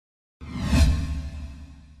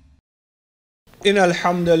إن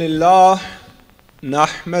الحمد لله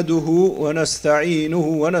نحمده ونستعينه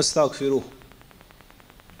ونستغفره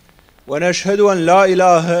ونشهد أن لا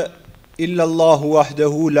إله إلا الله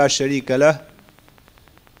وحده لا شريك له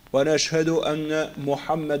ونشهد أن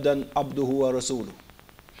محمدا عبده ورسوله.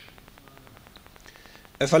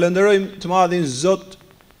 E falenderojmë të madhin Zot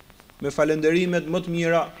me falenderimet më të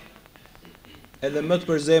mira edhe më të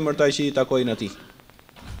përzemërta që i takojnë atij.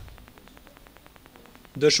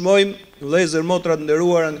 Dëshmojmë, vëllezër motra të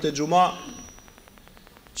nderuara, në këtë xhuma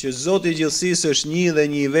që Zoti i gjithësisë është një dhe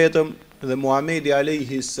një i vetëm dhe Muhamedi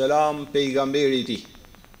alayhi salam pejgamberi i tij.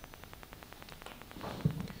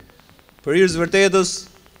 Për hir të vërtetës,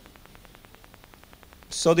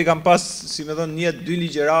 sot i kam pas, si më thon, një dy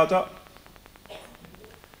ligjërata,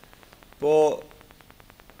 po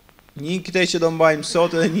një këtë që do mbajmë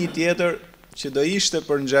sot edhe një tjetër që do ishte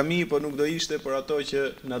për në xhami, po nuk do ishte për ato që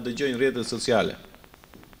na dëgjojnë rrjetet sociale.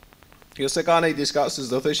 Jo se ka nej diçka, se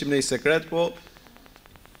s'do thëshim nej sekret, po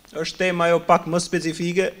është tema jo pak më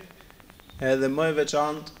specifike edhe më e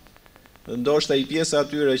veçantë, dhe ndoshta i pjesa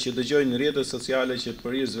atyre që dëgjojnë në rrjetet sociale që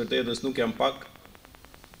për hir të vërtetës nuk janë pak,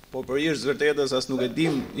 po për hir të vërtetës as nuk e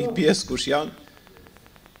dim i pjesë kush janë.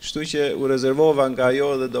 Kështu që u rezervova nga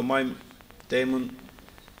ajo dhe do majmë temën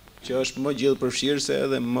që është më gjithëpërfshirëse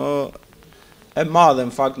edhe më e madhe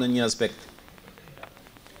në fakt në një aspekt.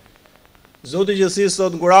 Zoti i gjithësisë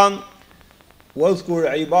thot në Kur'an: "Wadhkur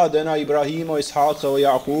ibadana Ibrahima wa Ishaqa wa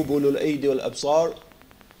Yaquba ulul aidi wal absar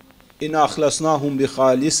inna akhlasnahum bi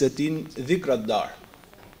khalisatin dhikrad dar."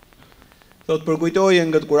 Thot përkujtoje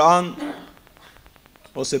në këtë Kur'an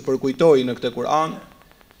ose përkujtoi në këtë Kur'an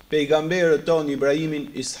pejgamberët tonë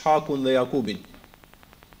Ibrahimin, Ishakun dhe Jakubin,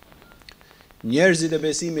 njerëzit e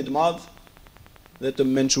besimit madh dhe të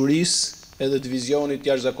mençurisë edhe të vizionit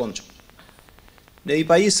jashtëzakonshëm. Ne i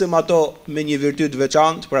pajisëm ato me një virtyt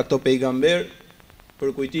veçantë për ato pejgamber,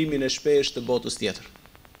 për kujtimin e shpesh të botës tjetër.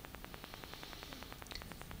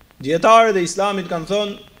 Dietarët e Islamit kanë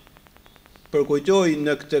thënë, përkujtoi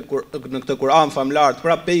në këtë Kur'an famlar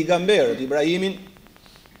pra pejgamberët Ibrahimin,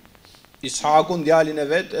 Ishakun, djalin e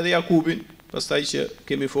vet, edhe Jakubin, pastaj që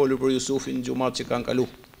kemi folur për Jusufin në xhumat që kanë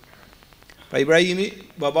kaluar. Pa Ibrahimi,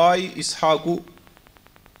 babai, Ishaku,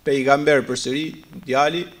 pejgamber përsëri,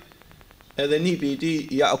 djali, edhe nipi i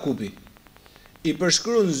tij Jakubi. I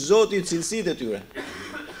përshkruan Zoti cilësitë e tyre.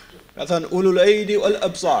 Ka thënë ulul aidi wal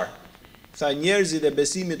absar, tha njerëzit e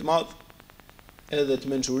besimit madh, edhe të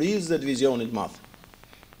mençurisë dhe të vizionit madh.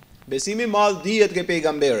 Besimi i madh dihet ke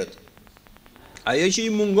pejgamberët. Ajo që i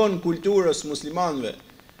mungon kulturës muslimanëve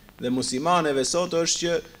dhe muslimaneve sot është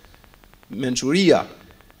që mençuria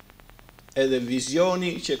edhe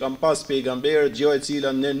vizioni që kanë pas pejgamberët, gjë e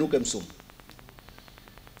cila ne nuk e mësum.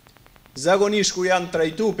 Zakonisht kur janë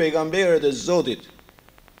trajtuar pejgamberët e Zotit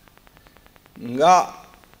nga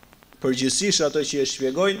përgjithsisht ato që e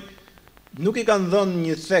shpjegojnë, nuk i kanë dhënë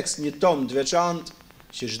një theks, një tom të veçantë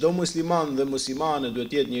që çdo musliman dhe muslimane duhet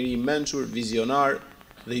të jetë njëri i mençur, vizionar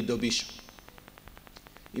dhe i dobishëm.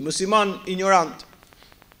 I musliman ignorant,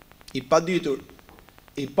 i paditur,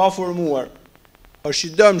 i paformuar, është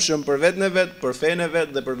i dëmshëm për vetën e vet, për fenë e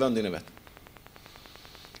vet dhe për vendin e vet.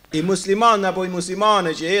 I musliman apo i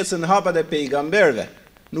muslimane që ecën hapat e pejgamberëve,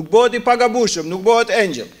 nuk bëhet i pagabushëm, nuk bëhet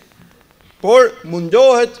engjëll, por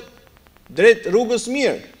mundohet drejt rrugës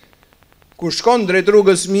mirë. Kur shkon drejt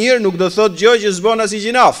rrugës mirë, nuk do thotë gjë që s'bën as i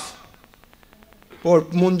gjinaf, por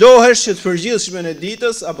mundohesh që të përgjithshmen e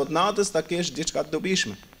ditës apo të natës ta kesh diçka të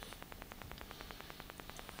dobishme.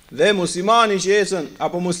 Dhe muslimani që ecën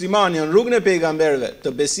apo muslimani në rrugën e pejgamberëve,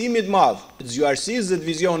 të besimit madh, të zgjuarësisë dhe të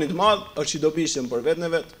vizionit madh, është i dobishëm për veten e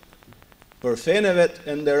vet, për fenë e vet,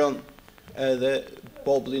 e nderon edhe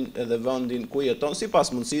popullin edhe vendin ku jeton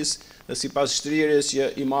sipas mundësisë dhe sipas shtrirjes që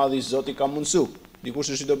i madhi Zoti ka mundsuar.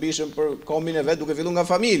 Dikush është i dobishëm për kombin e vet duke filluar nga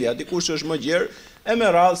familja, dikush është më gjerë e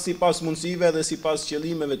me radhë sipas mundësive dhe sipas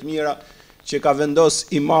qëllimeve të mira që ka vendos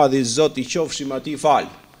i madhi Zoti, qofshim atij fal.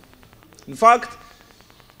 Në fakt,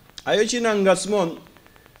 ajo që na ngacmon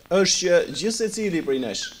është që gjithsecili prej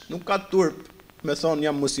nesh nuk ka turp me thonë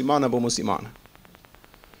jam musliman apo muslimane.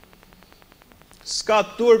 S'ka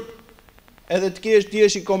turp edhe të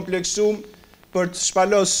jesh i kompleksuar për të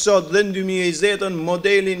shpalos sot dhe në 2020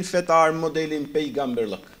 modelin fetar, modelin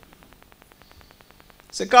pejgamberllëk.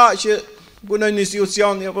 Se ka që punojnë në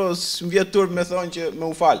institucion, apo m'vjet turp me thonë që më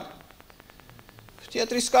u fal.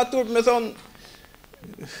 Tjetri s'ka turp me thonë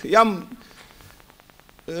jam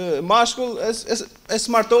mashkull, e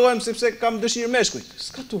smartohem sepse kam dëshirë meshkujt.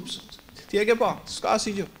 S'ka turp sot. Ti e ke pa, s'ka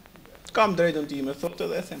asgjë. Kam drejtën time, thotë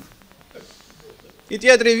edhe e them. I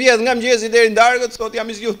tjetri vjet nga mëngjesi deri në darkët, sot jam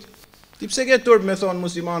i zgjut. Ti pse ke turp me thonë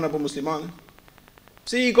musliman apo muslimane?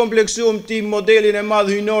 Si I kompleksuar ti modelin e madh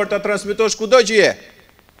hyjnor ta transmetosh kudo që je.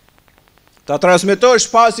 Ta transmetosh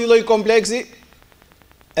pas i lloj kompleksi,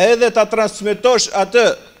 edhe ta transmetosh atë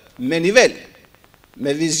me nivel,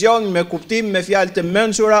 me vizion, me kuptim, me fjalë të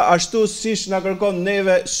mençura, ashtu siç na kërkon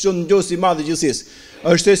neve Shëndosi i madh i gjithësisë.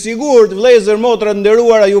 Është e sigurt, vëllezër, motra të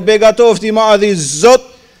nderuara, ju begatoft i madhi Zot,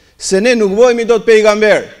 se ne nuk bëhemi dot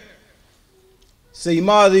pejgamber. Se i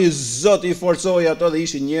madhi Zot i forcoi ato dhe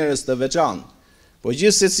ishin njerëz të veçantë. Po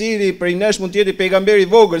gjithë secili prej nesh mund të jetë pejgamber i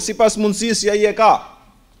vogël, sipas mundësisë që ai e ka.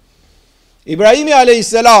 Ibrahimi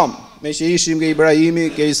a.s. Me që ishim nga Ibrahimi,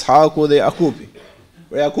 ke Ishaku dhe Jakubi.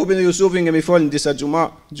 Për Jakubin dhe Jusufin kemi folën në disa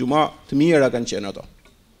gjuma të mira kanë qenë ato.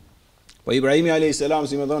 Po Ibrahimi a.s.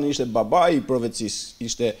 si më thonë ishte babai i profecisë,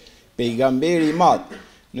 ishte pejgamberi i madh.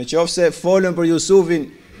 Në qoftë se folën për Jusufin,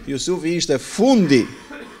 Jusufi ishte fundi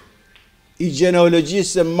i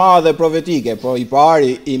gjenealogjisë së madhe profetike, po i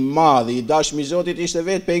pari, i madh, i dashmi i Zotit ishte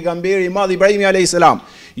vetë pejgamberi i madh Ibrahimi a.s.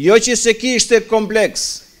 Jo që se kishte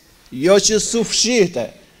kompleks, jo që sufshite,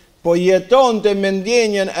 po jetonte me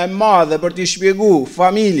ndjenjen e madhe për t'i shpjegu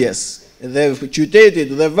familjes dhe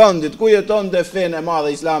qytetit dhe vendit ku jetonte fenë e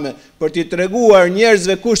madhe islame, për t'i treguar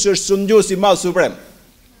njerëzve kush është Shëndosi i madh suprem.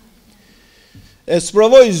 E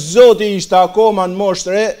sprovoi Zoti ishte akoma në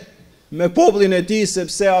moshë re me popullin e tij,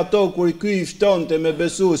 sepse ato kur ky i ftonte me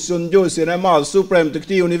besu Shëndosin e madh suprem të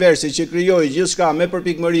këtij universi që krijoi gjithçka me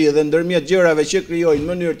përpikmëri dhe ndërmjet gjërave që krijoi në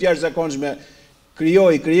mënyrë të jashtëzakonshme,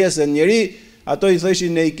 krijoi krijesën njeri, ato i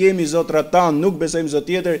thëshin ne I kemi zotrat tanë, nuk besojmë zot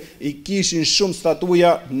tjetër, I kishin shumë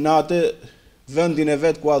statuja në atë vendin e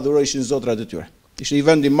vet ku adhurojshin zotrat e tyre. Ishte I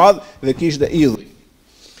vend I madh dhe kishte idhuj.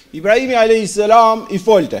 Ibrahimi a.s. I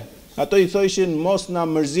folte. Ato I thëshin mos na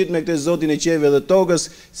mërzit me këtë zotin e qiejve dhe tokës,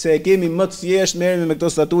 se e kemi më të thjesht merremi me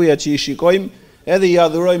këto statuja që I shikojmë edhe I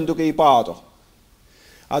adhurojmë duke I pa ato.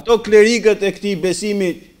 Ato klerikët e këtij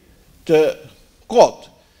besimi të kot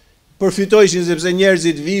përfitojshin sepse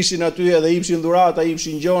njerëzit vishin aty edhe ipshin dhurata,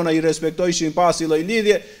 ipshin gjona, I respektojshin pas I lloj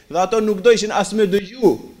lidhje dhe ato nuk dojshin as me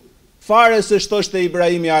dëgju fare se shtoshte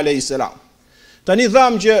Ibrahimi a.s. Tani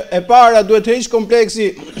tham që e para duhet heq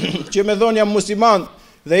kompleksi që me thonë jam musliman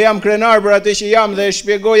dhe jam krenar për atë që jam dhe e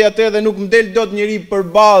shpjegoj atë dhe nuk më del dot njëri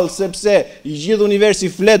përballë sepse I gjithë universi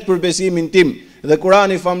flet për besimin tim dhe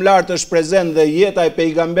Kurani famlar është prezent dhe jeta e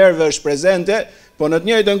pejgamberëve është prezente. Po në të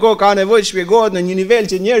njëjtën kohë ka nevojë të shpjegohet në një nivel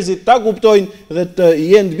që njerëzit ta kuptojnë dhe të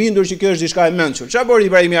jenë të bindur që kjo është diçka e mençur. Çfarë bori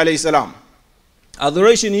Ibrahimi a.s.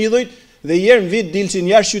 Adhurojshin idhujt dhe herë në vit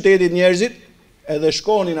dilshin jashtë qytetit njerëzit edhe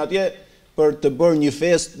shkonin atje për të bërë një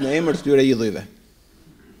festë në emër të këtyre idhujve.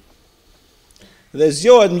 Dhe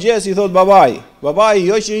zgjohet mëngjes I thot babai,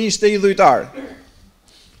 jo që ishte idhujtar.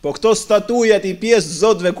 Po këto statujat I pjesë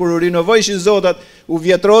zotëve kur u rinovojshin zotat, u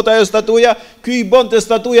vjetrota ajo statuja, ky I bonte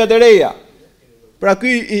statujat e reja. Pra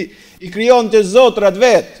ky I krijon të zotrat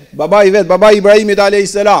vet, babai Ibrahimit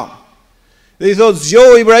a.s. Dhe I thot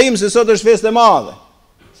zgjohu Ibrahim se sot është festë e madhe.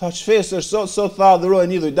 Tha ç'festë është sot tha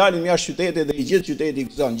adhurohen idhuj, dalin jashtë qytetit dhe I gjithë qyteti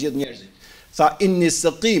gëzon, gjithë njerëzit. Tha inni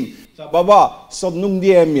saqim, tha baba, sot nuk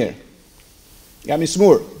ndjehem mirë. Jam I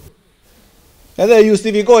smur. Edhe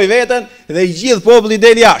justifikoi veten dhe I gjithë populli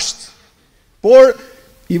del jashtë. Por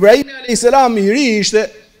Ibrahimi a.s. I ri ishte,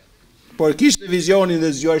 por kishte vizionin dhe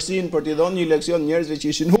zgjuarsinë për t'i dhënë një leksion njerëzve që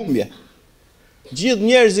ishin humbje. Gjithë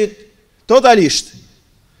njerëzit totalisht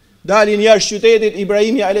dalin jashtë qytetit,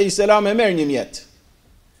 Ibrahimi a.s. e merr një mjet.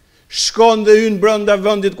 Shkon dhe hyn brenda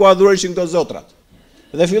vendit ku adhurojshin këto zotrat.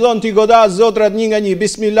 Dhe fillon t'i godas zotrat një nga një,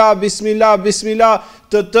 bismillah, bismillah, bismillah,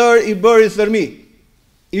 të tërë I bëri thërmi.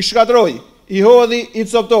 I shkatroi, I hodhi, I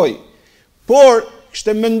coptoi. Por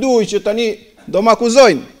kishte menduar që tani do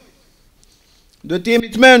m'akuzojnë. Duhet jemi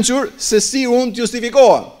të mençur se si unë të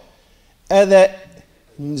justifikohem. Edhe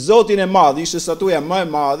në zotin e madh ishte statuja më e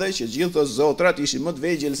madhe që gjithë të zotrat ishin më të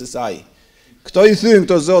vegjël se sa ai. Këto I thyn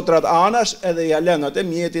këto zotrat anash edhe ja lën atë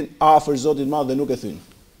mjetin afër zotit madh dhe nuk e thyn.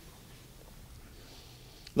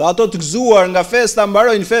 Dhe ato të gëzuar nga festa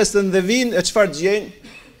mbarojnë festën dhe vinë e çfarë gjejnë?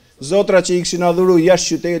 Zotrat që I kishin adhuruar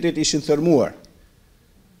jashtë qytetit ishin thërmuar.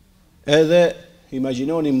 Edhe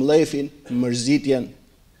imagjinoni mllefin, mërzitjen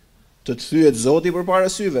të thyet Zoti përpara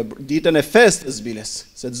syve, ditën e festës biles,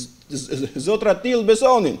 se zotrat tillë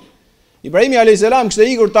besonin. Ibrahimi a.s. kishte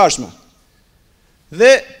ikur tashmë.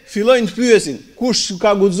 Dhe fillojnë të pyesin, kush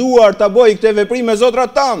ka guxuar ta bëjë këtë veprim me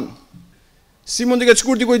zotrat tanë? Si mund të ketë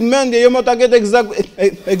shkurti kujt mendje, jo më ta ketë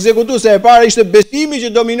ekzekutuar, se e para ishte besimi që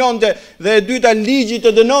dominonte dhe e dyta ligji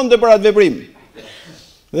të dënonte për atë veprim.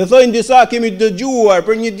 Dhe thojnë disa kemi dëgjuar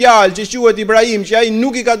për një djalë që quhet Ibrahim, që ai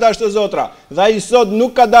nuk I ka dashur të zotra, dhe ai sot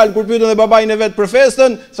nuk ka dalë kur pyetën dhe babain e vet për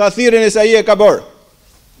festën, tha thirrën se ai e ka bërë.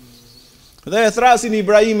 Dhe e thrasin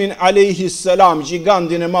Ibrahimin alayhis salam,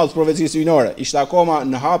 gigantin e madh profecisë hyjnore. Ishte akoma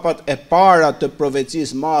në hapat e para të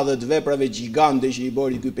profecisë madhe të veprave gjigante që i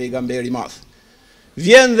bori ky pejgamberi i madh.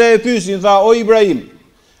 Vjen dhe e pyesin, tha, o Ibrahim,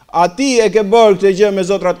 a ti e ke bërë këtë gjë me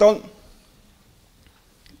zotrat tonë?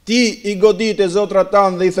 Ti i godit e zotrat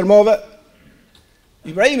tanë dhe i thërmove?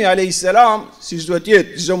 Ibrahimi alayhis salam, siç duhet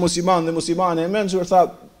jetë çdo musliman dhe muslimane e mençur, tha,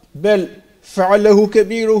 bel fa'alahu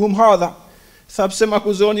kabiruhum hadha. Tha, pse më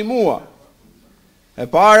akuzoni mua? E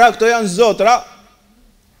para, këto janë zotra,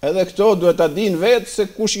 edhe këto duhet ta dinë vetë se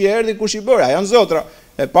kush i erdhi, kush i bëra, janë zotra.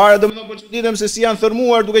 E para do më thonë, po çuditem se si janë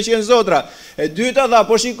thërmuar duke qenë zotra. E dyta tha,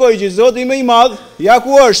 po shikoj që Zoti më i madh, ja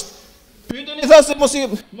ku është. Pyeteni tha se mos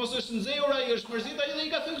është nxehur ai, është mërzit ai dhe i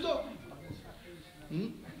ka thënë këto.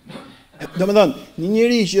 Do më thonë, një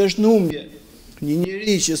njeri që është në humbje, një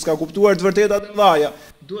njeri që s'ka kuptuar të vërtetat e mëdha,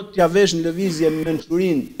 duhet t'ja vesh në lëvizje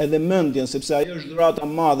mençurinë edhe mendjen, sepse ajo është dhurata e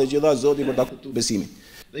madhe që dha Zoti për ta kuptuar besimin.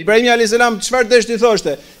 Dhe Ibrahimi alayhis salam çfarë deshti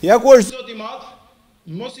thoshte? Ja ku është Zoti i madh?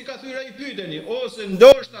 Mos i ka thyer ai, pyeteni, ose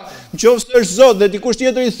ndoshta nëse është Zot dhe dikush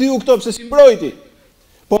tjetër i thyu këto pse si mbrojti.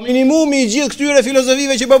 Po minimumi i gjithë këtyre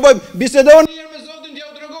filozofive që po bëjmë, bisedoni herë me Zotin t'ja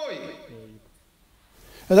u tregoj.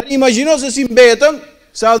 Edhe imagjino se si mbetën,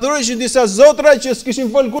 se adhurojshin disa zotra që s'kishin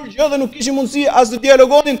folë kur gjë dhe nuk kishin mundësi as të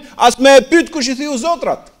dialogonin, as me e pyet kush i thyu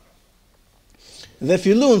zotrat. Dhe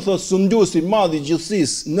fillun, thot sundusi madh i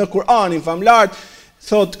gjithësisë në Kur'anin famlar,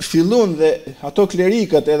 thot fillun dhe ato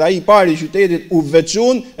klerikët edhe ai pari i qytetit u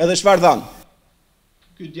veçun edhe çfarë than?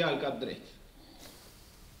 Ky djalë ka drejt.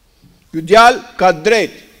 Ky djalë ka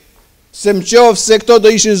drejt. Se nëse këto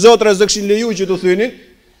do ishin zotra, s'do kishin leju që t'u thynin.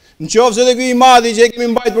 Nëse edhe ky i madhi që e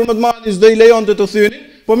kemi mbajtur për më të madhin s'do i lejon të thynin,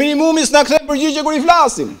 po minimumi s'na kthen përgjigje kur i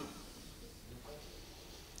flasim.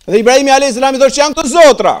 Dhe Ibrahimi alayhis salam i thoshte që janë këto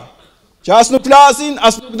zotra, që as nuk flasin,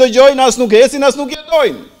 as nuk dëgjojnë, as nuk ecin, as nuk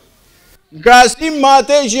jetojnë. Në krahasim me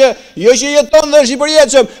atë që jo që jeton dhe është i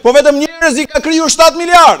përjetshëm, po vetëm njerëz i ka kriju 7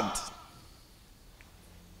 miliard.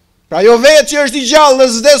 Pra jo vetë që është i gjallë dhe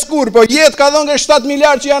s'des kur, po jetë ka dhënë 7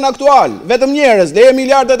 miliard që janë aktual, vetëm njerëz dhe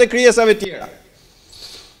miliardat e krijesave tjera.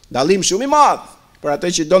 Dallim shumë i madh për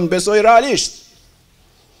atë që do të besoj realisht.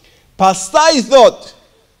 Pastaj thot,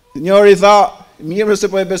 njëri tha, mirë se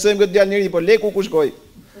po e besojmë këtë djalë njëri, po leku ku shkoi.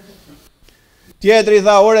 Tjetri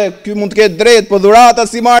tha, ore, ky mund të ketë drejt, po dhuratat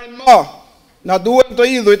si marrin më. Na duhen të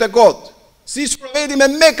idhujt e kot. Siç profeti me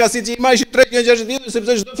Mekka, siç i marrëshin 360 idhuj,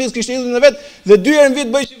 sepse çdo fisk kishte idhuj në vet dhe 2 herë në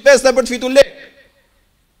vit bëjshin festa për të fituar lek.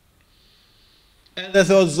 Edhe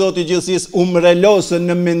thot Zoti i gjithësisë u mrelosën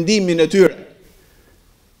në mendimin e tyre.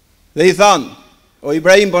 Dhe i than, o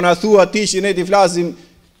Ibrahim, po na thua ti që ne ti flasim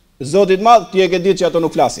Zotit madh, ti e ke ditë që ato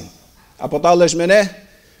nuk flasin. Apo tallesh me ne?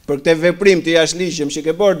 Për këtë veprim të jashtëligjshëm që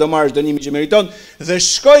ke bërë, do marrësh dënimin që meriton, dhe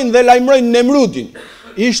shkojnë dhe lajmërojnë Nemrudin.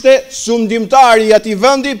 Ishte sundimtari i atij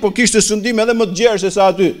vendi, po kishte sundim edhe më të gjerë se sa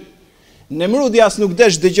aty. Nemrudi as nuk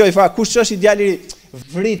desh dëgjoj fa, kush është i djali,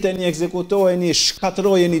 vriteni, ekzekutoheni,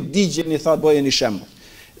 shkatrojeni, digjeni, tha bëjeni shembull.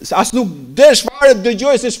 As nuk desh fare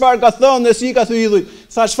dëgjoj se çfarë ka thënë dhe si i ka thyer idhujt.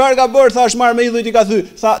 Tha çfarë ka bërë, thash marr me idhujt i ka thyer.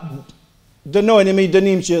 Tha dënojeni me i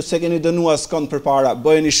dënim që se keni dënuar s'kon përpara,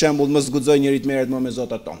 bëjeni shembull, mos guxoj njëri të merret më me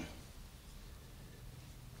zotat tonë.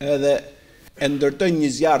 Edhe e ndërtojnë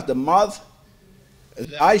një zjarr të madh,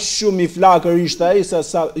 dhe aq shumë i flakër ishte ai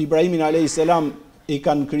sa Ibrahimin alayhis salam i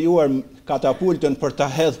kanë krijuar katapultën për ta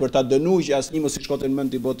hedhur, për ta dënuar që asnjë mos i shkote në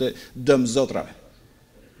mend të bote dëm zotrave.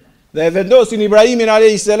 Dhe e vendosin Ibrahimin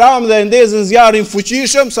alayhis salam dhe ndezën zjarrin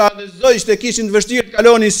fuqishëm, sa dhe zojtë kishin të vështirë të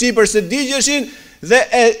kalonin sipër se digjeshin, dhe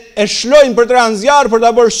e shlojnë për të ranë zjarr, për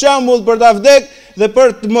ta bërë shembull, për ta vdek dhe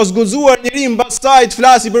për të mos guxuar njeriu mbas saj të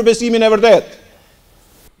flasi për besimin e vërtet.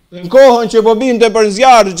 Dhe në kohën që po binte për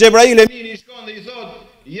zjarr, Xhebrail e miri i shkon dhe i thot: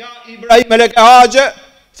 "Ja Ibrahim eleke haxhe",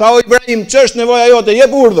 tha o Ibrahim, ç'është nevoja jote,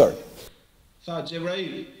 jep urdhër. Tha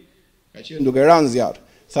Xhebrail, ka qenë duke ranë zjarr.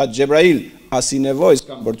 Tha Xhebrail, as i nevojë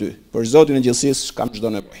s'kam për ty, për Zotin e gjithësisë kam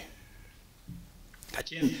çdo nevojë. Ka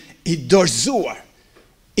qenë i dorëzuar,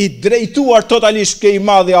 i drejtuar totalisht ke i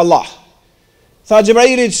madhi Allah. Tha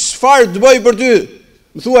Xhebrailit, çfarë të bëj për ty?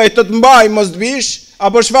 Më thuaj të mbaj mos të bish,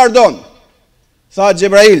 apo çfarë don? Tha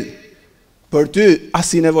Xhebrail, për ty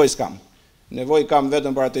as i nevojë s'kam. Nevojë kam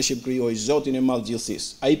vetëm për atë që krijoi Zotin e madh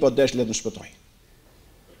gjithësisë. Ai po desh le të më shpëtoj.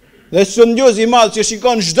 Dhe sundjues i madh që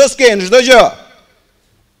shikon çdo skenë, çdo gjë.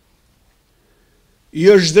 I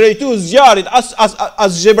është drejtu zjarit,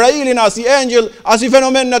 as Xhebrailin, as i engjëll, as i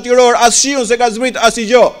fenomen natyror, as shiun se ka zbrit, as i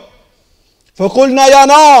gjo. Fëkullna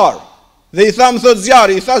janar, dhe i tham thot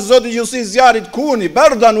zjari, i tha Zoti i gjithësisë zjarit, kuni,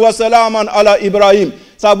 berdan wa salaman ala Ibrahim,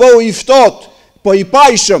 tha bëu i ftohtë, po i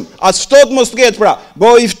pajshëm, as ftohtë mos ketë pra,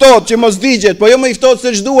 bo i ftohtë që mos digjet, po jo më i ftohtë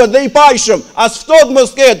se ç'duhet dhe i pajshëm, as ftohtë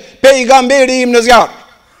mos ketë pejgamberi im në zjarr.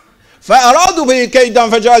 Fa aradu bi kaydan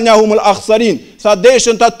fajalnahum al-akhsarin. Sa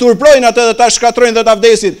deshën ta turprojnë atë dhe ta shkatrojnë dhe ta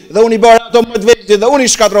vdesin, dhe unë i bëra ato më të vështirë dhe unë i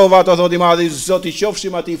shkatrova ato, thot i madhi Zoti,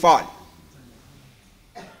 qofshim atij fal.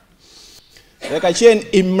 Dhe ka qenë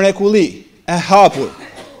i mrekulli, e hapur,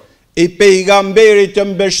 i pejgamberit të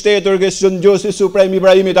mbështetur që shëndjosi suprem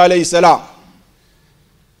Ibrahimit a.s.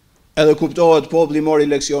 Edhe kuptohet populli mori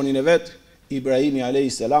leksionin e vet. Ibrahimi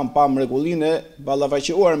a.s. pa mrekullinë e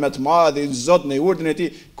ballafaqëuar me të madhin Zot në urdhën e tij,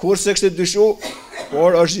 kurse kishte dyshu,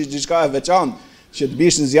 por është diçka e veçantë që të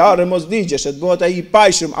bish në zjarre mos digjesh, të bëhet ai i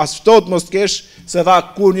pajshëm, as ftohtë mos të kesh, se tha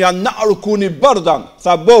kun janë naru kun i bërdan,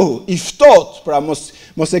 tha bohu, i ftohtë, pra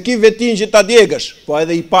mos e ki vetin që ta djegësh, po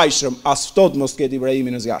edhe i pajshëm, as ftohtë mos ketë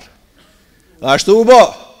Ibrahimi në zjarr. Dhe ashtu u bë,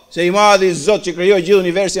 se i madhi Zot që krijoi gjithë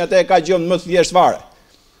universin atë ka gjë më thjesht fare.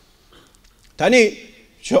 Tani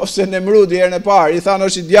qofse Nemrudi herën e parë, i thanë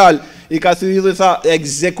është i djalë, i ka thyrë, tha,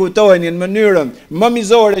 ekzekutojnë në mënyrën më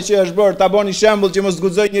mizore që është bërë, ta boni shembull që mos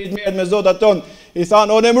guxoj njëri të merret me zotat tonë. I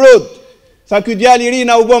thanë, o Nemrud, tha ky djalë i ri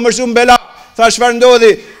na u bë më shumë bela. Tha çfarë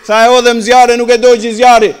ndodhi? Tha e hodhëm zjarre, nuk e dojë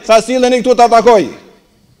zjarri. Tha silleni këtu ta takoj.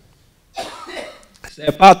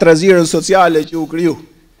 Se pa trazirën sociale që u kriju.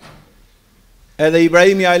 Edhe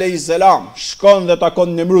Ibrahimi a.s. shkon dhe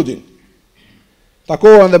takon Nemrudin.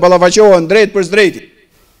 Takohen dhe ballafaqohen drejt për drejti.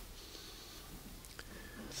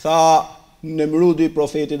 Tha Nemrudi,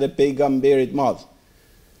 profeti dhe pejgamberit madh.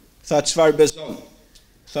 Tha çfarë beson?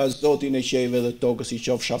 Tha Zotin e qejve dhe tokës i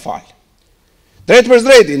qofsha fal. Drejt për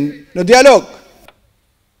drejtin, në dialog.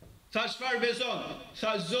 Tha çfarë beson?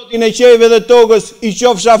 Tha Zotin e qejve dhe tokës i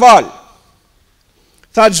qofsha fal.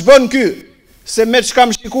 Tha ç'bën ky? Se me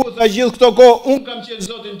ç'kam shikuar tha gjithë këto kohë, un kam qenë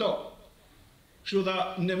Zotin tokë. Kështu tha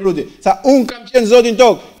Nemrudi. Tha un kam qenë Zotin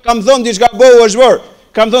tokë, kam thënë diçka bëu është bër.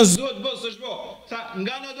 Kam thënë Zot bëu s'është bë. Tha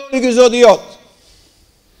nga na doli ky Zoti jot.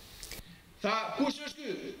 Tha kush është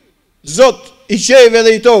ky? Zot i qejve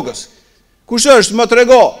dhe i tokës. Kush është, më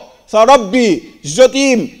trego? Tha Rabbi, Zoti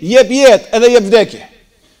im, jep jetë edhe jep vdekje.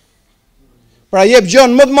 Pra jep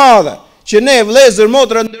gjën më të madhe, që ne vëllezër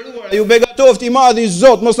motra nderuara, ju begatofti i madh i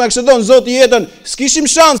Zot, mos na këshillon Zoti jetën, s'kishim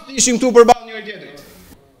shans të ishim këtu përballë njëri tjetrit.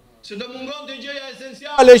 Se do mungonte gjëja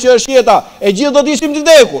esenciale që është jeta, e gjithë do të ishim të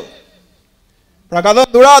vdekur. Pra ka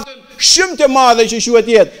dhënë dhuratën shumë të madhe që quhet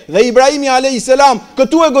jetë, dhe Ibrahimi a.s.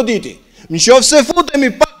 këtu e goditi. Nëse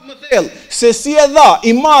futemi pak më thellë, se si e dha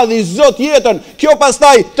i madhi Zot jetën, kjo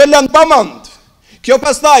pastaj të lën pa mend. Kjo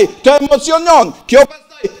pastaj të emocionon, kjo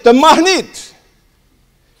pastaj të mahnit.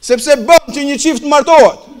 Sepse bën që një çift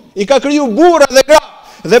martohet, i ka kriju burra dhe gra,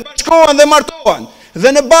 dhe bashkohen dhe martohen,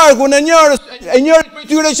 dhe në barkun e njërit prej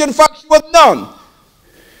tyre që në fakt quhet nën.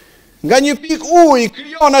 Nga një pikë ujë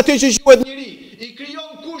krijon atë që quhet njeri, i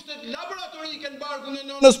krijon kushtet laboratorike në barkun e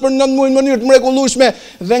nënës për 9 muaj në mënyrë të mrekullueshme,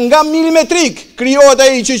 dhe nga milimetrik krijohet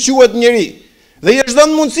ai që quhet njeri. Dhe i është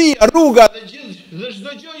dhënë mundësia, rruga dhe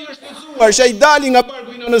çdo gjë i është mësuar që ai dali nga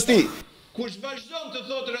barku i nënës tij. Kush vazhdon të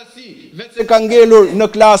thotë rasti, vetë se ka ngelur në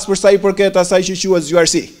klasë për sa i përket asaj që quhet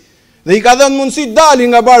zgjuarsi. Dhe i ka dhënë mundësi dali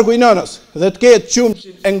nga barku i nënës dhe të ketë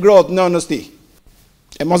qumshin e ngrohtë nënës tij.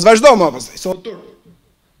 E mos vazhdo më pastaj, sot turp.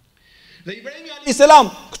 Dhe Ibrahimi a.s.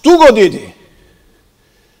 këtu goditi.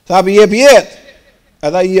 Tha i jep jetë,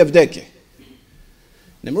 edhe i jep vdekje.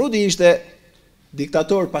 Nemrudi ishte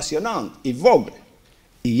diktator pasionant, i vogël,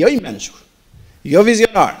 jo i mençur, jo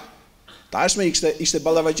vizionar. Tashme ishte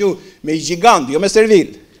ballafaqu me i gjigant, jo me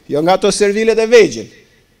servil, jo nga ato servilet e vegjël,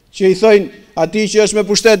 që i thojnë atij që është me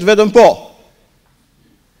pushtet vetëm po.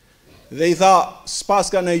 Dhe i tha, s'pas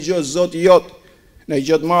ka në i gjë Zoti jot, në i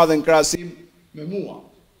gjë të madhe në krahasim me mua.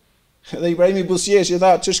 Dhe Ibrahimi buzëqesh i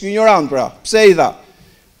tha, ç'është ky ignorant pra? Pse i tha?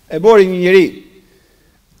 E bori një njeri,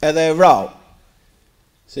 edhe e vrau.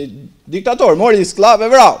 Se diktator, mori skllav e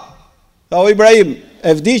vrau. Tha, o Ibrahim,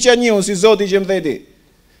 e vdiqja një unë si Zoti që më theti.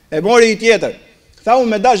 E mori i tjetër. Tha,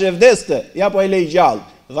 unë me dash e vdeste, ja po e lej gjallë,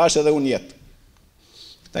 dhash edhe unë jetë.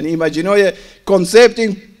 Tani imagjinoje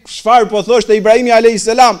konceptin, çfarë po thoshte Ibrahimi a.s.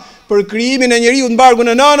 për krijimin e njeriu në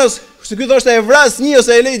barkun e nënës, se ky thoshte e vras një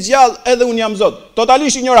ose e lej gjallë, edhe unë jam Zot.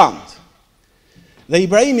 Totalisht ignorant. Dhe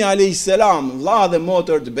Ibrahimi a.s. vlla dhe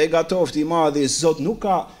motër të begatofti i madh i Zot nuk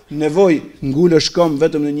ka nevojë ngulësh këmbë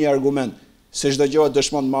vetëm në një argument, se çdo gjë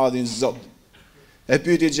dëshmon madhin Zot. E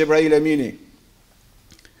pyeti Xhebrail Emini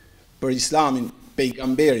për Islamin,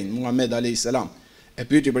 pejgamberin Muhammed a.s. E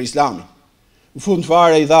pyeti për Islamin. Në fund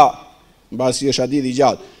fare i tha, mbasi është hadith i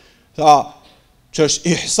gjatë, tha,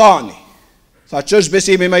 ç'është ihsani, tha, ç'është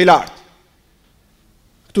besimi më i lartë.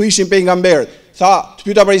 Ktu ishin pejgamberët, Tha, të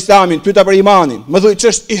pyeta për Islamin, të pyeta për imanin. Më thuj,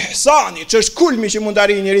 ç'është ihsani, ç'është kulmi që mund të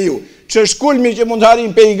arrijë njeriu, ç'është kulmi që mund të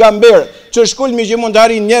arrijë pejgamber, ç'është kulmi që mund të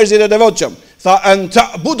arrijë njerëzit e devotshëm. Tha, an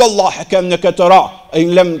ta'budallaha ka'annaka tara,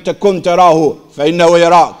 in lam takun tarahu fa innahu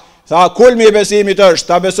yarak. Tha, kulmi i besimit është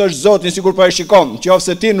ta besosh Zotin sikur po e shikon,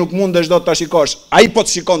 nëse ti nuk mundesh dot ta shikosh, ai po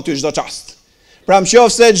të shikon ty çdo çast. Pra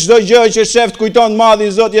nëse çdo gjë që shef të kujton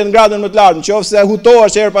madhin Zoti në gradën më të lartë, nëse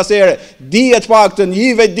hutohesh her pas here, dihet paktën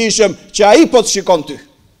i vetëdijshëm që ai po të shikon ty.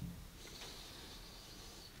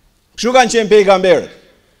 Kështu kanë qenë pejgamberët.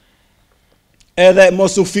 Edhe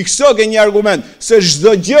mos u fikso ke një argument se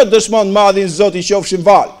çdo gjë dëshmon madhin Zoti qofshin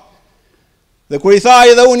val. Dhe kur i tha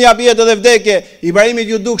ai dhe unë jap jetë dhe vdekje, Ibrahimit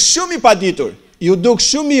ju duk shumë i paditur, ju duk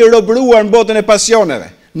shumë i robëruar në botën e pasioneve,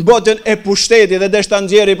 në botën e pushtetit dhe deshta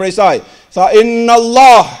nxjerri prej saj. Tha, inna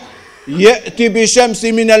Allah ya'ti bi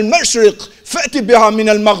shamsi min al-mashriq fa'ti biha min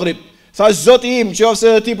al-maghrib. Tha, Zoti im,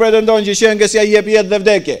 nëse ti pretendon që qenë si ai jep jetë dhe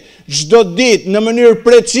vdekje, çdo ditë në mënyrë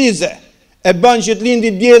precize e bën që të lindi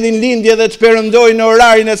dielli në lindje dhe të perëndojë në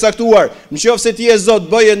orarin e caktuar. Nëse ti je Zot,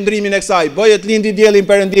 bëje ndrimin e kësaj, bëje të lindi dielli në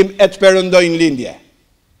perëndim e të perëndojë në lindje.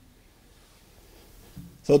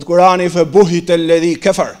 Thot Kurani, fa buhit alladhi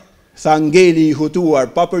kafar. Tha, ngeli i hutuar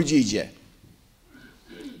pa përgjigje,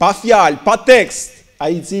 pa fjalë, pa tekst,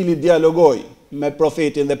 ai i cili dialogoi me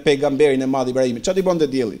profetin dhe pejgamberin e madh Ibrahimit. Çfarë i bonte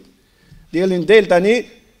diellit? Diellin del tani,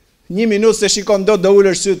 1 minutë se shikon do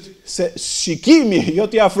ulësh syt, se shikimi, jo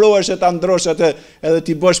ti afrohesh e ta ndrosh atë edhe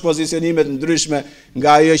ti bësh pozicionimet ndryshme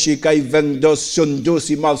nga ajo që i ka i vendos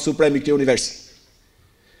shënduesi i madh suprem i këtij universi.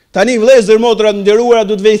 Tani vëllezër motra të nderuara,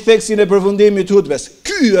 do të vej theksin e përfundimit të hutbes.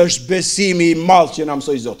 Ky është besimi i madh që na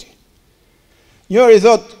mësoi Zoti. Njëri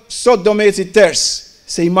thot, sot do me eci ters,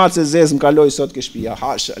 se i matë se zezë më kaloj sot ke shtëpia.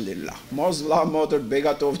 Hasha lillah. Mos vlla motër të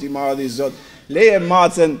begatofti madhi Zot. Leje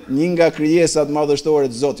macen një nga krijesat madhështore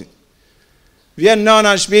të Zotit. Vjen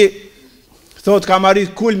nana në shtëpi, thot kam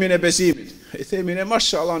arrit kulmin e besimit. I themi ne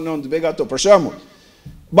mashallah non të begato. Për shembull,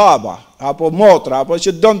 baba apo motra apo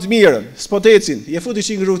që don të mirën, s'po të ecin, je futi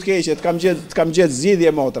çik rrugë të keqe, të kam gjet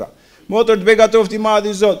zgjidhje motra. Motër të begatofti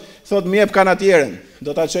madhi Zot, thot më jep kanatierën,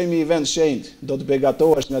 do ta çojmë i vend shenjt, do të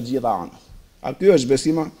begatohesh nga të gjitha anët. A ky është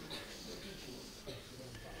besima?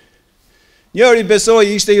 Njëri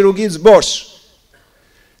besoi, ishte i rrugic bosh.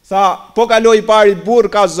 Tha, po kaloi pari burr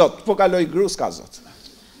ka Zot, po kaloi grus ka Zot.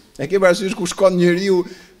 E ke parasysh ku shkon njeriu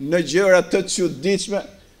në gjëra të çuditshme?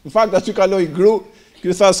 Në fakt aty kaloi gru,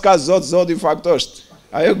 ky tha s'ka Zot, Zoti në fakt është.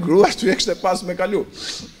 Ajo grua aty e kishte pas me kalu.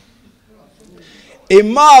 I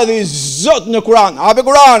madhi Zot në Kur'an, hape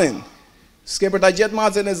Kur'anin. S'ke për ta gjetë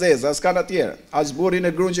macën e zezë, as kanë atjerë, as burrin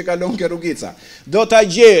e gruan që kalon ke rrugica. Do ta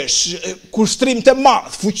gjesh kushtrim të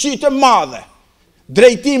madh, fuqi të madhe,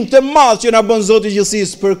 drejtim të madh që na bën Zoti i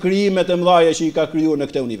gjithësisë për krijimet e mëdha që i ka krijuar në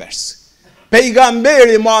këtë univers.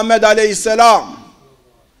 Pejgamberi Muhammed alayhis salam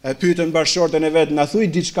e pyetën bashkëshorten e vet, na thuj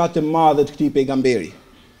diçka të madhe të këtij pejgamberi.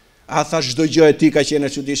 A tha, çdo gjë e tij ka qenë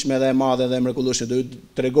e çuditshme dhe e madhe dhe e mrekullueshme. Do ju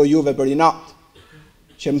tregoj juve për inat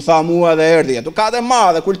që më tha mua dhe erdhi, edukatë e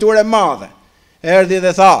madhe, kulturë e madhe. Erdhi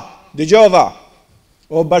dhe tha, dëgjova,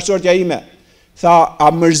 o bashkëshortja ime, tha, a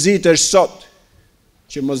mërzitesh sot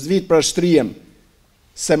që mos vit për shtrijem,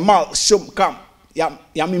 se mall shumë kam,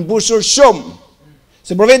 jam i mbushur shumë.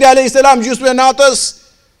 Se profeti alayhis salam gjysmën e natës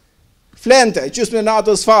flente, gjysmën e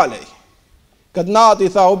natës falej. Këtë natë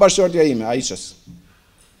i tha, o bashkëshortja ime, Aishës,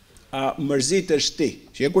 a mërzitesh ti,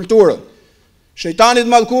 që e kulturën. Shejtanit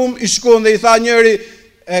mallkum i shkon dhe i tha njëri,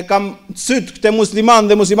 e kam cyt këtë musliman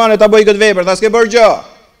dhe muslimane ta bëj këtë vepër, tha s'ke bërë gjë.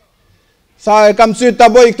 Tha e kam cyt ta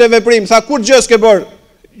bëj këtë veprim, tha kur gjë s'ke bërë?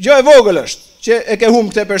 Gjë e vogël është që e ke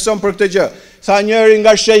humb këtë person për këtë gjë. Tha njëri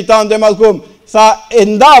nga shejtanët e mallkum, tha e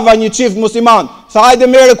ndava një çift musliman, tha hajde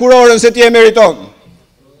merre kurorën se ti e meriton.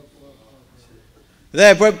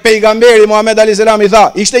 Dhe pejgamberi Muhammed alayhis salam i tha,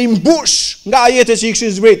 ishte i mbush nga ajetet që i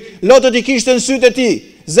kishin zbrit, lotët i kishte në sytë e tij,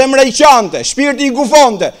 zemra i qante, shpirti i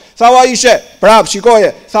gufonte. Tha Aisha, prap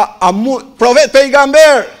shikoje, tha profet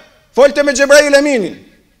pejgamber, folte me Xhebrail Eminin.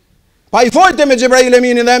 Pa i folte me Xhebrail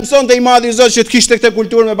Eminin dhe mësonte i madhi Zot që të kishte këtë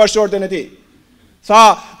kulturë me bashkëshorten e tij. Tha,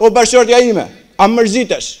 o bashkëshortja ime, a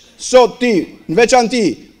mërzitesh sot ti, në veçanti,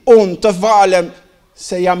 unë të falem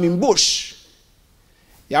se jam i mbush.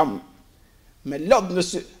 Jam me lot në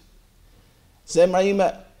sy. Zemra ime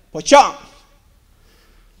po qam.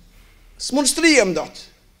 S'mund shtrihem dot.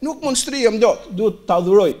 Nuk mund shtrihem dot. Duhet ta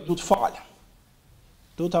adhuroj, duhet falem.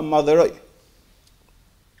 Duhet ta madhëroj.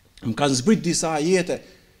 Më kanë zbrit disa ajete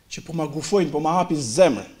që po ma gufojnë, po ma hapin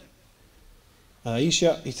zemrën.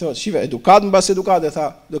 Aisha i thot, shive, edukat mbas edukate, tha,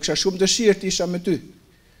 do kisha shumë dëshirë të isha me ty.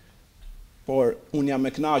 Por unë jam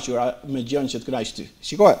e kënaqur me gjën që të kënaq ty.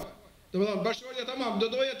 Shikoj. Domethënë bashkëria tamam, do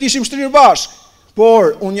doja të ishim shtrirë bashkë,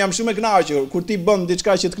 por unë jam shumë e kënaqur kur ti bën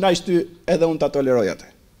diçka që të kënaq ty, edhe unë ta toleroj atë.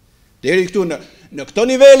 Deri këtu në këto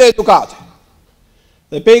nivele edukate.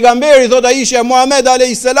 Dhe pejgamberi thot Aisha Muhammed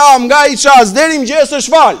a.s. nga i ças deri mëngjes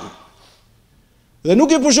është fal. Dhe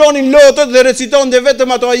nuk i pushonin lotët dhe recitonte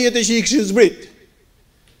vetëm ato ajete që i kishin zbrit.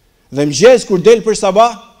 Dhe mëngjes kur del për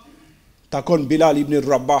sabah, takon Bilal ibn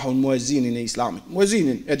Rabahun, muezinin e Islamit,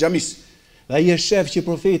 muezinin e xhamisë. Dhe ai e shef që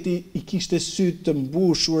profeti i kishte sytë të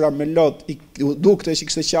mbushura me lot, i dukte që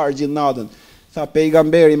kishte qarë gjithë natën. Tha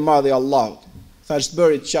pejgamberi madh i Allahut. Tha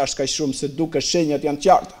s'bëri të qash kaq shumë se duke shenjat janë të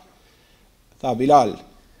qarta. Tha Bilal,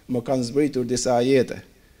 më kanë zbritur disa ajete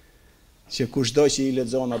që kushdo që i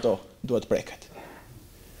lexon ato duhet preket.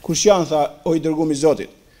 Kush janë, tha, o i dërguar i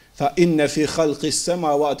Zotit? Tha inna fi khalqis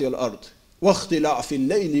samawati wal ard wa ikhtilafil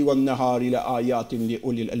layli wan nahari la ayatin li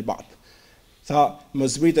ulil albab. Tha,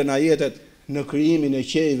 më zbritën ajetet në krijimin e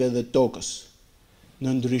qiejve dhe tokës,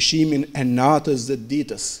 në ndryshimin e natës dhe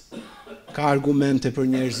ditës. Ka argumente për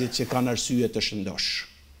njerëzit që kanë arsye të shëndosh.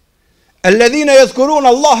 Alladhina yadhkuruna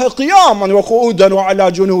Allaha qiyaman wa qu'udan wa ala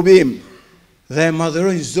junubihim. Dhe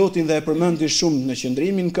madhërojnë Zotin dhe e përmendin shumë në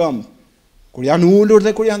qëndrimin këmbë, kur janë ulur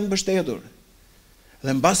dhe kur janë mbështetur.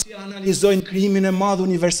 Dhe mbasi analizojnë krijimin e madh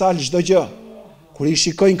universal çdo gjë. Kur i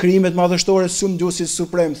shikojnë krijimet madhështore Sumdusit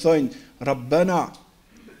Suprem, thojnë Rabbana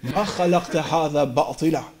ma khalaqta hadha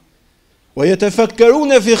batila. Wa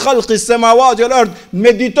yatafakkaruna fi khalqi as-samawati wal ard,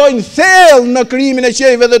 meditojnë thellë në krijimin e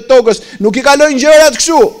qiejve dhe tokës, nuk i kalojnë gjërat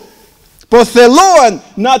kështu. Po thellohen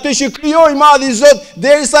në atë që krijoi madhi Zot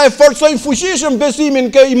derisa e forcojnë fuqishëm besimin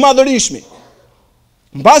i madhërishmi.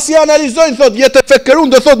 Mbasi analizojnë, thot, yatafakkarun,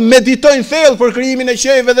 do thot meditojnë thellë për krijimin e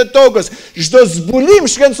qiejve dhe tokës. Çdo zbulim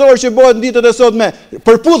shkencor që bëhet në ditët e sotme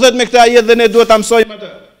përputhet me këtë ajet dhe ne duhet ta mësojmë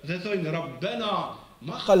atë. Dhe thojnë Rabbana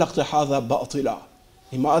ma khalaqta hadha batila.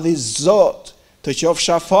 I madhi Zot, të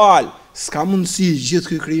qofsha fal, s'ka mundësi gjithë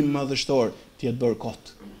ky krijim madhështor të jetë bërë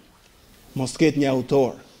kot. Mos ketë një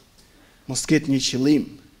autor, mos ketë një qëllim,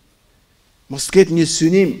 mos ketë një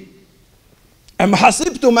synim. Em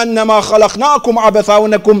hasibtum annama khalaqnakum abatha wa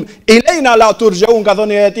annakum ilayna la turja'un, ka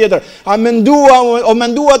thonë një tjetër. A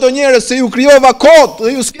mendua ato njerëz se ju krijova kot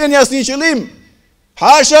dhe ju s'keni asnjë qëllim?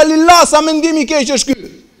 Hasha lillah, sa mendim i keq është ky.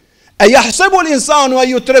 E yahsabu al-insanu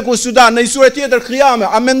ay yutraku sudan, në sure tjetër Kıyame,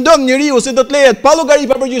 a mendon njeriu se do të lehet pa llogari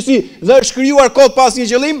pa përgjegjësi dhe është krijuar kot pas një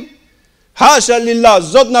qëllim? Hasha lillah,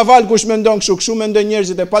 Zot na fal kush mendon kështu, kështu mendojnë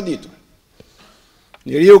njerëzit e paditur.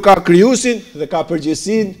 Njeriu ka krijuesin dhe ka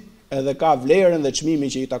përgjegjësinë edhe ka vlerën dhe çmimin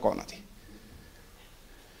që i takon atij.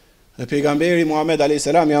 Dhe pejgamberi Muhammed a.s.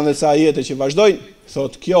 janë dhe sa ajete që vazhdojnë,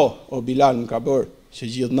 thot kjo o Bilal më ka bërë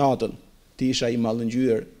që gjithë natën ti isha i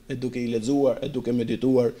mallëngjyer, e duke i lexuar, e duke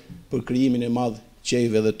medituar për krijimin e madh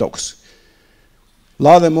qiejve dhe tokës.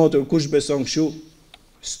 Vlla dhe motër, kush beson kështu,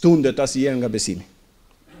 stundet asnjëherë nga besimi.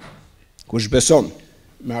 Kush beson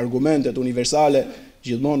me argumentet universale,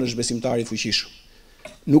 gjithmonë është besimtar i fuqishëm.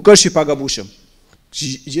 Nuk është i pagabueshëm.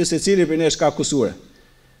 Gjithë secili për nesh ka kusure.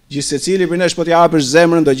 Gjithë secili për nesh po t'i hapësh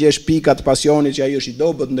zemrën do gjesh pika të pasionit që ai është i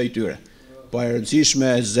dobët ndaj tyre. Po e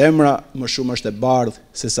rëndësishme e zemra më shumë është e bardhë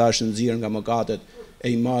se sa është nxirr nga mëkatet, e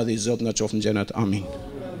i madhi Zot na qof në xhenet. Amin.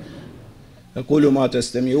 Aqulu ma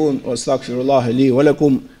tastami'un wa astaghfirullaha li wa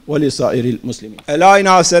lakum wa li sa'iril muslimin.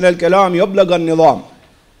 Alaina asal al-kalam yablaga an-nizam.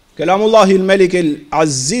 Kalamullahi al-malik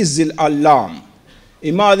al-aziz al-allam.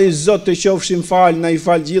 I madhi Zot të qofshim fal, na i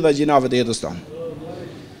fal gjitha gjinavet e jetës tonë.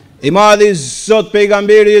 I madhi Zot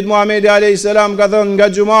pejgamberi Muhamedi a.s. ka thënë nga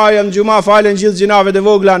xhumaja në xhuma falen gjithë gjinavet e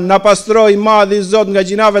vogla, na pastroi madhi Zot nga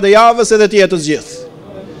gjinavet e javës edhe të jetës gjithë.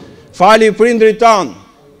 Fali prindrit tanë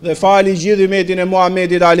dhe fali gjithë umetin e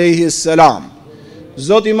Muhamedit a.s.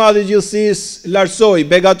 Zot i madhi gjithësisë lartësoj,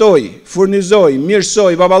 begatoj, furnizoj,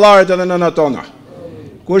 mirësoj baballarët edhe nënat tona.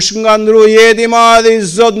 Kush nga ndru jeti madhi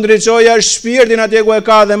Zot ndriçoja shpirtin atje ku e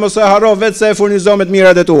ka dhe mos e harro vetë se e furnizon me të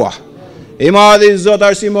mirat e tua. I madhi Zot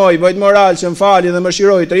arsimoj, bëjt moral që m'fali dhe më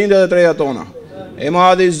shiroj të rindet dhe treja tona. I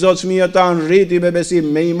madhi Zot fëmijët tanë rriti me besim,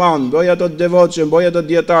 me iman, bëj ato të devotshëm, bëj ato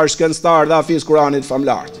dietar, shkencëtar dhe hafiz Kuranit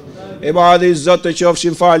famlart. I madhi Zot të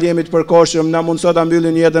qofshin fal, jemi të përkohshëm, na mundësot ta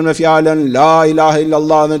mbyllim jetën me fjalën la ilaha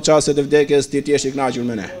illallah dhe në çastet e vdekjes ti t'jesh i kënaqur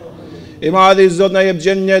me ne. I madhi Zot na jep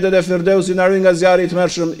xhenetin e Firdausit, na ruaj nga zjarri i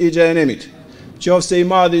tmerrshëm i xhenemit. Qofse i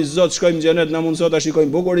madhi Zot shkojmë në xhenet, na mundësot ta shikojmë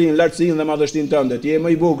bukurinë, lartësinë dhe madhështinë tënde. Ti je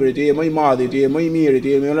më i bukurit, ti je më i madhi, ti je më i miri,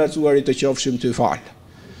 ti je më i lartësuari, të qofshim ty fal.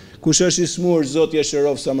 Kush është i smur, Zot je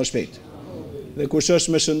shërof sa më shpejt. Dhe kush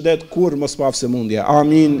është me shëndet, kur mos paf së mundja.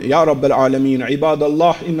 Amin ya rabbal alamin.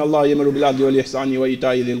 Ibadallah, inna Allah yamuru bil adli wal ihsani wa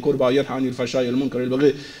ita'i dhil qurba wa yanha 'anil fahsha'i wal munkari wal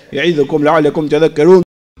baghi ya'idukum la'allakum tadhakkarun.